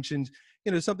 You mentioned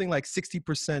something like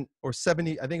 60% or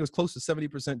 70. I think it was close to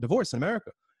 70% divorce in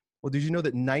America. Well, did you know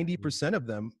that Mhm. 90% of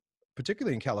them,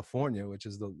 particularly in California, which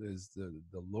is the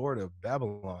Lord of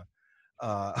Babylon,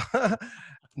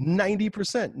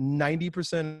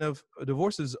 90% of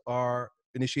divorces are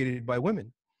initiated by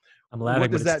women. I'm What laughing,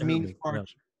 but does it's that mean astounding. for our Yeah.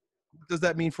 what does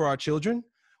that mean for our children?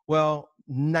 Well,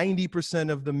 90%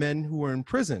 of the men who are in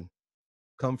prison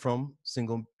come from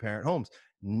single parent homes.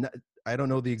 I don't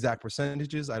know the exact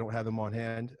percentages. I don't have them on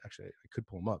hand. Actually, I could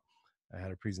pull them up. I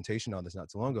had a presentation on this not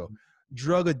too long ago. Mhm.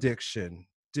 Drug addiction,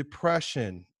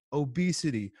 depression,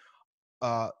 obesity,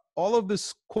 all of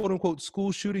this quote unquote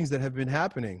school shootings that have been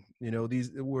happening.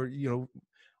 These were,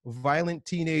 violent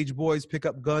teenage boys pick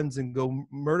up guns and go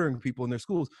murdering people in their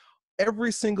schools.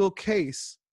 Every single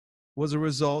case was a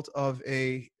result of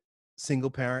a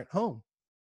single parent home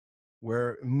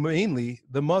where mainly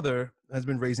the mother has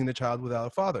been raising the child without a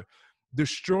father.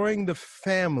 Destroying the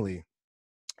family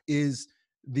is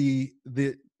the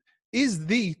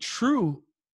true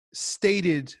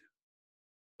stated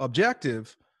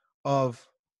objective of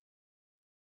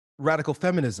radical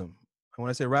feminism. And when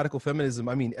I say radical feminism,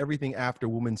 I mean everything after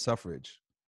women's suffrage.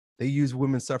 They use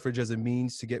women's suffrage as a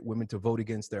means to get women to vote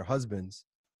against their husbands,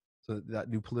 so that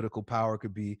new political power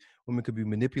women could be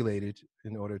manipulated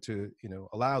in order to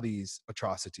allow these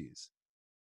atrocities.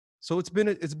 So it's been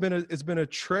a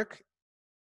trick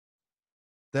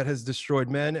that has destroyed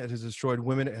men, it has destroyed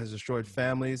women, it has destroyed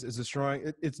families,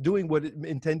 it's doing what it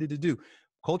intended to do.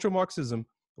 Cultural Marxism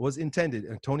was intended.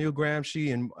 Antonio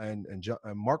Gramsci and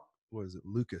Mark, was it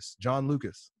Lucas, John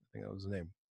Lucas, I think that was the name,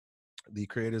 the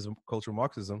creators of cultural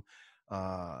Marxism,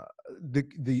 Uh,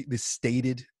 the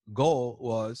stated goal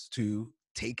was to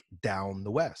take down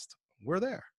the West. We're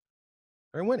there.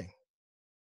 They're winning.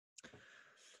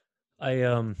 I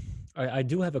I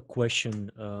do have a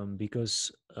question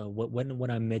because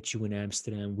when I met you in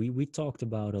Amsterdam, we talked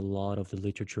about a lot of the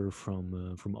literature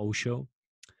from Osho.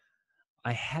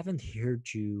 I haven't heard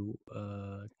you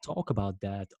talk about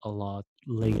that a lot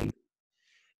lately.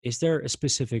 Is there a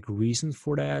specific reason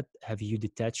for that? Have you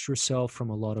detached yourself from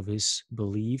a lot of his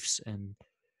beliefs and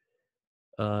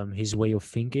his way of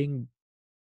thinking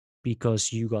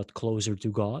because you got closer to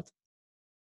God?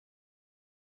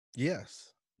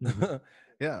 Yes. Hmm.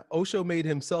 Yeah. Osho made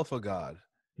himself a god.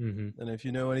 Hmm. And if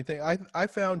you know anything, I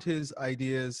found his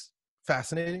ideas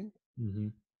fascinating, Hmm.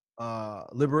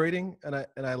 liberating, and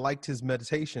I liked his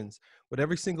meditations. But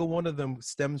every single one of them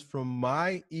stems from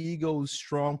my ego's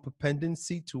strong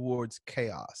propensity towards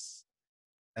chaos.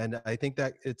 And I think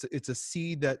that it's a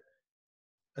seed that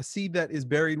is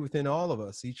buried within all of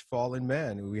us, each fallen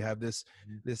man. We have this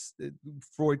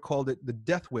Freud called it the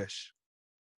death wish,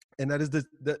 and that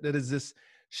is this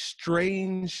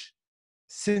strange,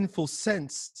 sinful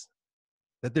sense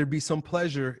that there'd be some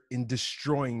pleasure in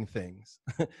destroying things.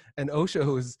 And Osho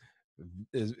was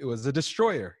a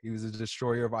destroyer. He was a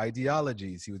destroyer of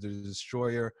ideologies. He was a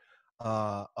destroyer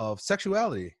of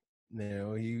sexuality. You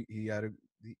know, he had a.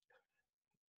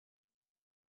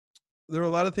 There are a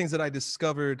lot of things that I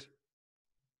discovered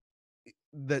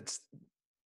that's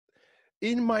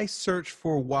in my search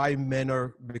for why men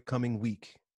are becoming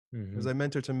weak. Because Hmm. I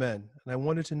mentor to men, and I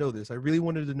wanted to know this. I really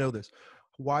wanted to know this.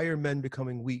 Why are men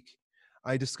becoming weak?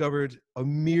 I discovered a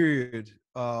myriad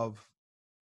of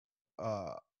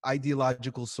uh,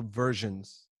 ideological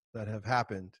subversions that have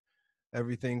happened.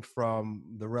 Everything from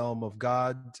the realm of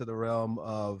God to the realm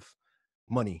of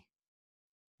money,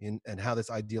 and how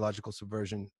this ideological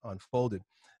subversion unfolded.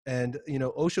 And you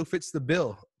know, Osho fits the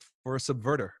bill for a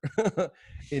subverter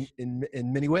in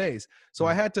many ways. So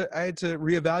I had to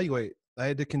reevaluate. I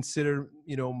had to consider,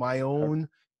 you know, my own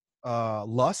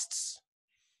lusts,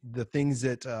 the things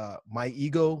that my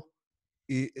ego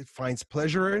it finds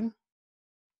pleasure in,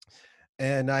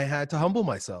 and I had to humble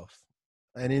myself.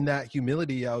 And in that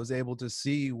humility, I was able to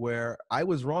see where I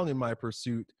was wrong in my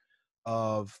pursuit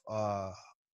of uh,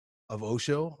 of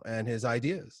Osho and his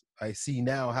ideas. I see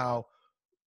now how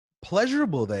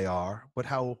pleasurable they are, but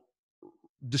how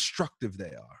destructive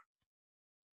they are.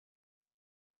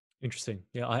 Interesting.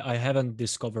 Yeah, I haven't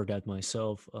discovered that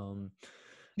myself.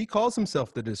 He calls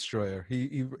himself the destroyer.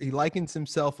 He likens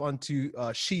himself unto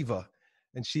Shiva,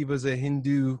 and Shiva is a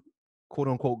Hindu quote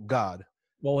unquote god.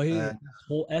 Well, his And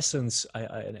whole essence,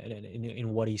 in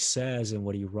what he says and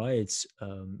what he writes,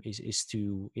 is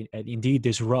to indeed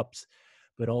disrupt,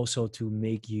 but also to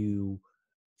make you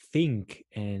think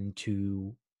and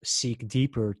to seek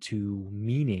deeper to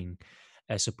meaning,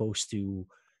 as opposed to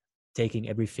taking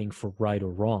everything for right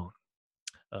or wrong.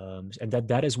 And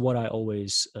that is what I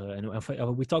always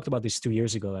we talked about this 2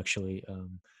 years ago actually.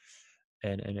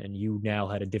 And you now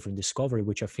had a different discovery,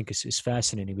 which I think is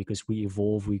fascinating because we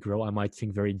evolve, we grow. I might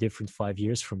think very different 5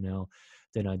 years from now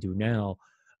than I do now.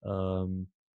 Um,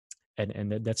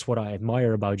 and that's what I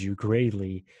admire about you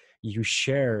greatly. You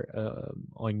share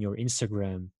on your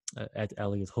Instagram at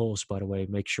Elliott Hulse, by the way.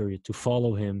 Make sure to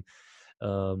follow him.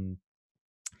 Um,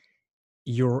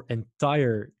 your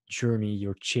entire journey,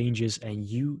 your changes, and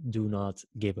you do not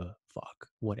give a fuck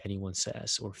what anyone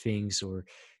says or thinks, or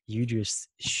you just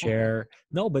share.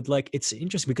 No, but like it's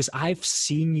interesting because I've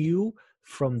seen you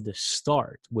from the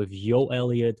start with Yo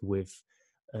Elliott, with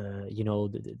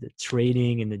the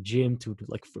training in the gym to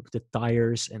like for the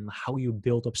tires and how you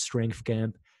built up strength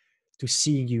camp, to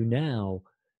seeing you now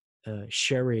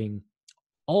sharing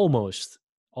almost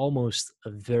almost a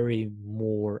very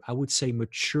more, I would say,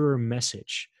 mature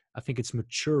message. I think it's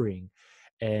maturing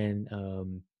and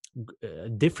a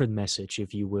different message,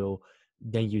 if you will,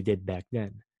 than you did back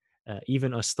then.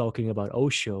 Even us talking about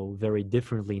Osho very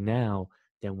differently now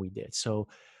than we did. So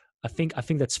I think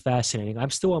that's fascinating. I'm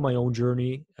still on my own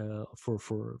journey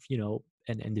for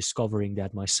and discovering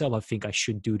that myself. I think I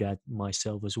should do that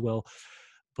myself as well.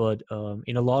 But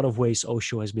in a lot of ways,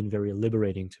 Osho has been very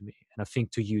liberating to me, and I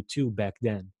think to you too back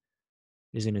then,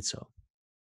 isn't it so?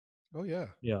 oh yeah,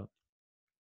 Yeah.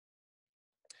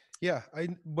 yeah.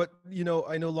 But you know,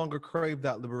 I no longer crave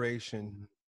that liberation. Mhm.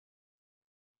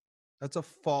 That's a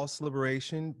false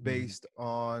liberation Mhm. based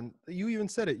on, you even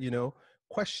said it, you know,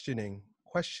 question.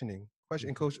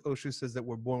 Mhm. Coach Osho says that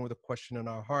we're born with a question in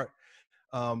our heart.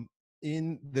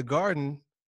 In the garden,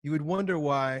 you would wonder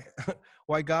why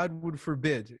why God would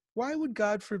forbid. Why would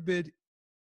God forbid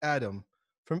Adam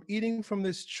from eating from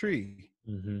this tree.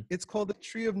 Hmm. It's called the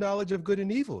tree of knowledge of good and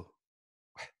evil.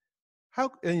 How,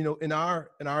 and, in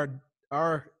our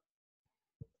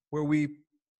where we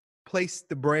place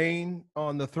the brain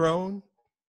on the throne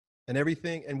and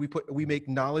everything, and we make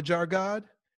knowledge our God.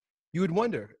 You would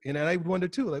wonder, and I would wonder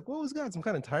too, like, what was God? Some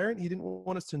kind of tyrant? He didn't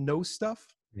want us to know stuff.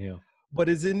 Yeah. But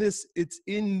it's in this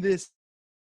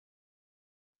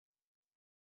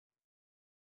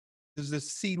there's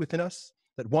this seed within us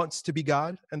that wants to be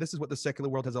God. And this is what the secular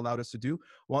world has allowed us to do,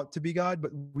 want to be God,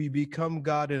 but we become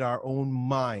God in our own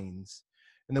minds.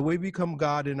 And the way we become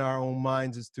God in our own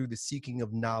minds is through the seeking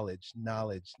of knowledge,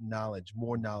 more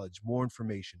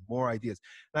information, more ideas.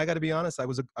 And I got to be honest, I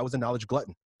was a knowledge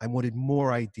glutton. I wanted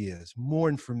more ideas, more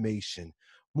information,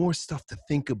 more stuff to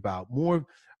think about, more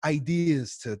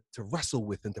ideas to wrestle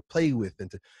with and to play with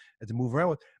and to move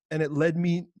around with. And it led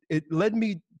me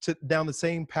to down the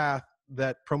same path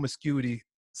that promiscuity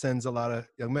sends a lot of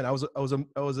young men. I was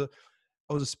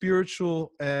a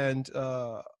spiritual and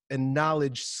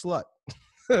knowledge slut.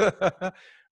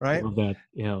 Right? Love that.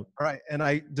 Yeah. All right. And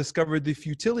I discovered the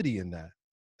futility in that.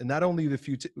 And not only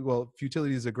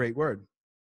futility is a great word.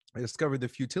 I discovered the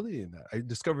futility in that. I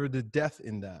discovered the death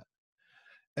in that.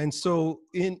 And so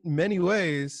in many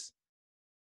ways,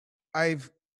 I've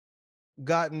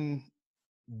gotten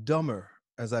dumber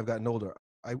as I've gotten older.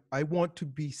 I want to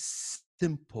be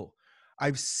simple.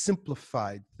 I've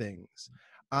simplified things.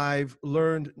 I've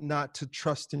learned not to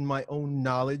trust in my own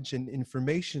knowledge and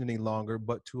information any longer,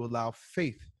 but to allow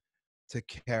faith to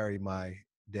carry my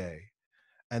day.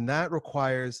 And that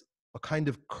requires a kind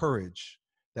of courage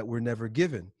that we're never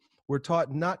given. We're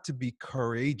taught not to be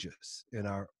courageous in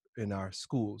our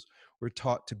schools. We're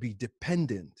taught to be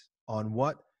dependent on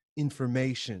what?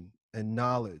 Information and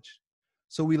knowledge.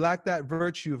 So we lack that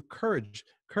virtue of courage.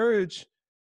 Courage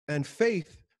and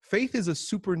faith. Faith is a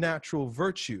supernatural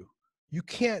virtue. You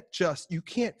can't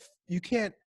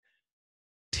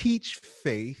teach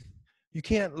faith. You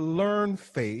can't learn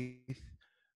faith.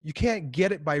 You can't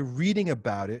get it by reading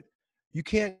about it. You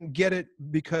can't get it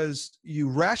because you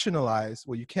rationalize.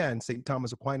 Well, you can. St.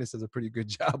 Thomas Aquinas does a pretty good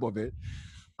job of it.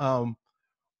 Um,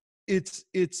 it's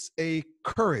a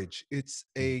courage. It's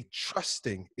a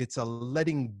trusting. It's a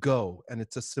letting go, and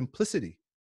it's a simplicity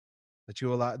that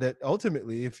you allow. That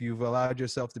ultimately, if you've allowed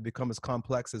yourself to become as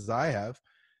complex as I have,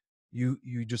 you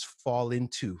just fall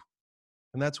into.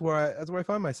 And that's where I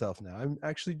find myself now. I'm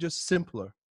actually just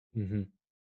simpler. Hmm.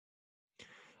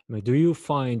 Do you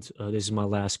find, this is my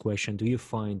last question, do you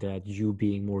find that you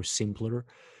being more simpler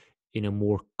in a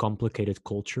more complicated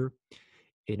culture,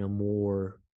 in a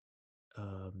more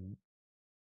um,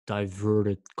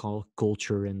 diverted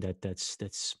culture, and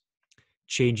that's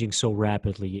changing so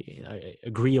rapidly,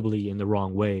 agreeably in the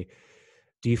wrong way,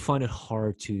 do you find it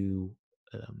hard to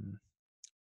um,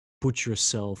 put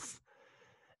yourself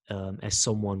as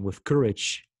someone with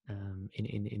courage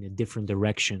in a different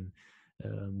direction,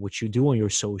 which you do on your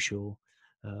social,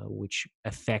 which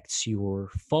affects your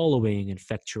following,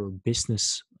 affects your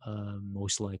business,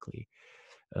 most likely?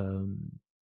 Um,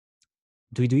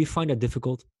 do you find that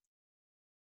difficult?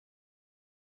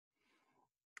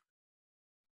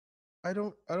 I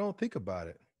don't think about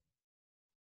it.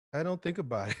 I don't think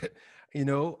about it. You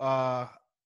know,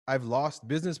 I've lost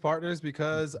business partners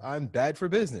because Mhm. I'm bad for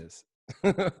business.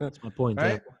 That's my point. Yeah.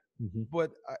 Right? Hmm.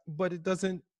 But it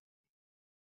doesn't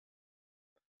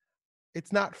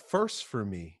it's not first for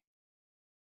me.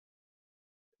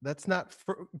 That's not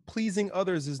for pleasing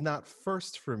others is not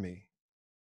first for me.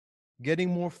 Getting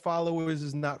more followers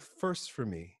is not first for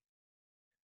me.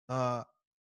 Uh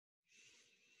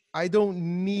I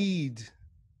don't need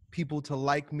people to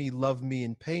like me, love me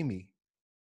and pay me.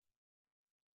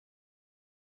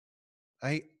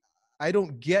 I I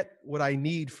don't get what I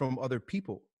need from other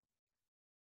people.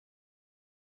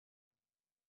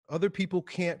 Other people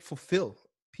can't fulfill.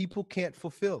 People can't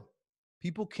fulfill.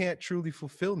 People can't truly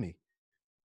fulfill me.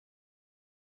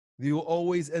 You will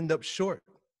always end up short.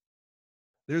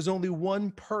 There's only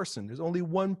one person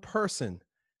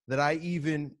that I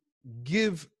even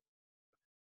give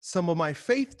some of my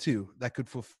faith to that could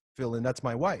fulfill, and that's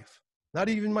my wife. Not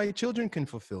even my children can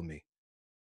fulfill me.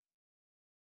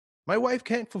 My wife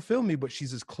can't fulfill me, but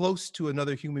she's as close to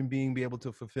another human being be able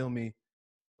to fulfill me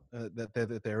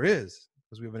that there is,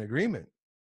 because we have an agreement.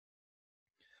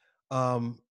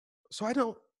 Um, so I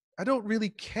don't really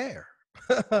care.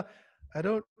 I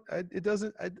don't. It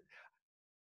doesn't.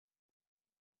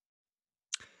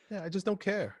 Yeah, I just don't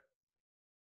care.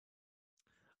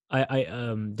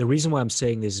 The reason why I'm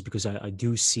saying this is because I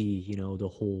do see, the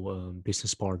whole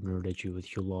business partner that you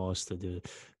lost,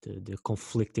 the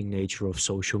conflicting nature of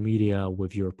social media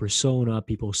with your persona.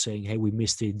 People saying, "Hey, we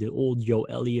missed it. The old Joe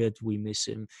Elliott, we miss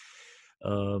him."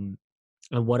 Um,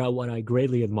 and what I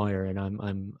greatly admire, and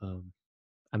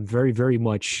I'm very very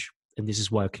much, and this is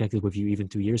why I connected with you even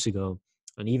 2 years ago,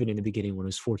 and even in the beginning when I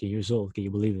was 14 years old. Can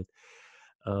you believe it?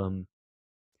 Um,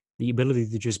 the ability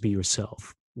to just be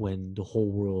yourself when the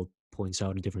whole world points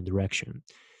out a different direction,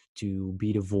 to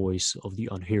be the voice of the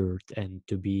unheard, and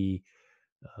to be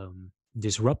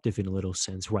disruptive in a little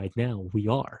sense. Right now we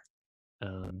are,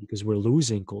 because we're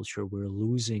losing culture, we're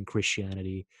losing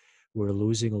Christianity, we're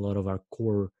losing a lot of our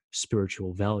core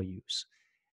spiritual values.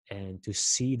 And to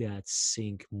see that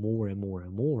sink more and more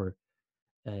and more,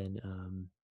 and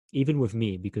even with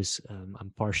me, because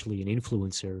I'm partially an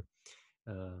influencer,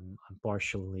 I'm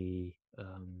partially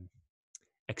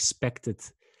expected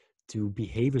to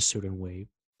behave a certain way.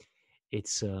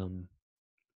 It's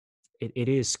it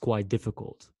is quite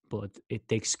difficult, but it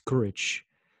takes courage,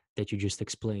 that you just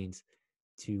explained,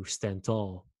 to stand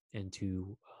tall and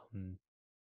to um,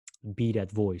 be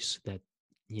that voice that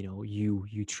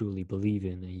you truly believe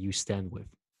in and you stand with.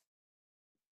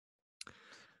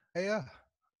 Yeah,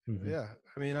 Hmm. yeah.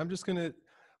 I mean, I'm just gonna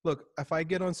look. If I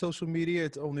get on social media,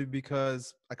 it's only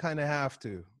because I kind of have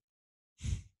to.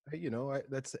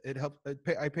 That's it. Helps.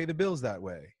 I pay the bills that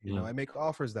way. Yeah, I make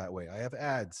offers that way. I have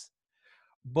ads,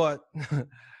 but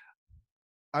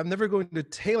I'm never going to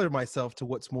tailor myself to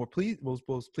what's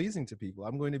most pleasing to people.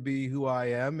 I'm going to be who I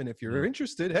am, and if you're yeah,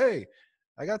 interested, hey,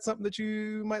 I got something that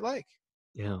you might like.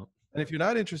 yeah, And if you're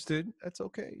not interested, that's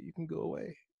okay. You can go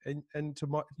away. And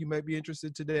tomorrow you might be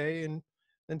interested today, and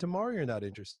then tomorrow you're not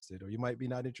interested, or you might be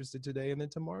not interested today, and then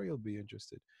tomorrow you'll be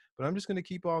interested. But I'm just going to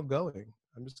keep on going.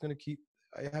 I'm just going to keep.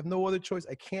 I have no other choice.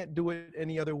 I can't do it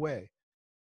any other way.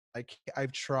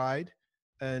 I've tried,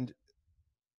 and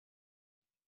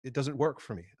it doesn't work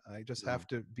for me. I just yeah. have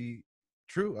to be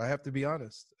true. I have to be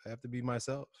honest. I have to be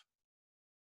myself.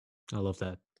 I love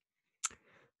that.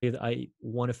 I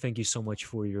want to thank you so much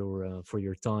for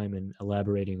your time and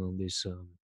elaborating on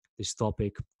this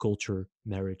topic: culture,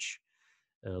 marriage,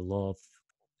 love,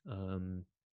 um,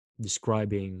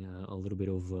 describing a little bit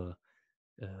of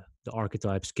the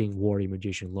archetypes: king, warrior,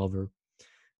 magician, lover,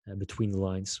 between the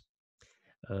lines.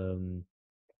 Um,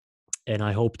 and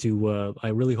I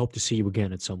really hope to see you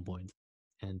again at some point,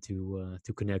 and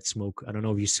to connect. Smoke. I don't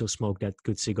know if you still smoke that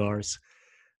good cigars.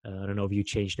 I don't know if you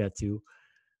changed that too.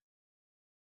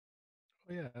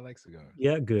 Oh yeah, I like cigars.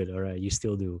 Yeah, good. All right, you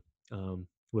still do.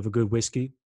 With a good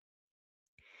whiskey.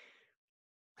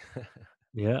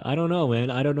 Yeah, I don't know, man.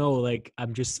 I don't know. Like,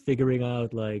 I'm just figuring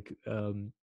out, like,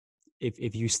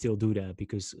 if you still do that,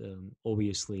 because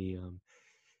obviously,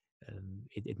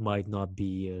 it might not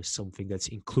be something that's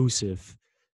inclusive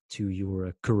to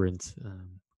your current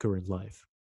life.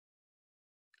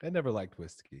 I never liked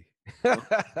whiskey. No,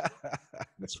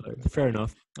 that's fair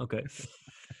enough. Okay.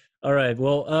 All right.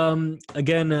 Well,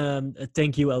 again,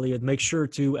 thank you, Elliot. Make sure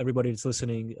to everybody that's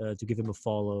listening to give him a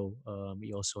follow.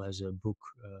 He also has a book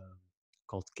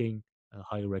called King.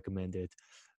 Highly recommend it.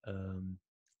 Um,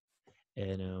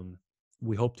 and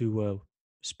we hope to.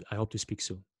 I hope to speak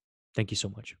soon. Thank you so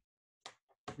much.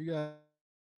 You got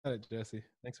it, Jesse.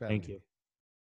 Thanks for having Thank me. you.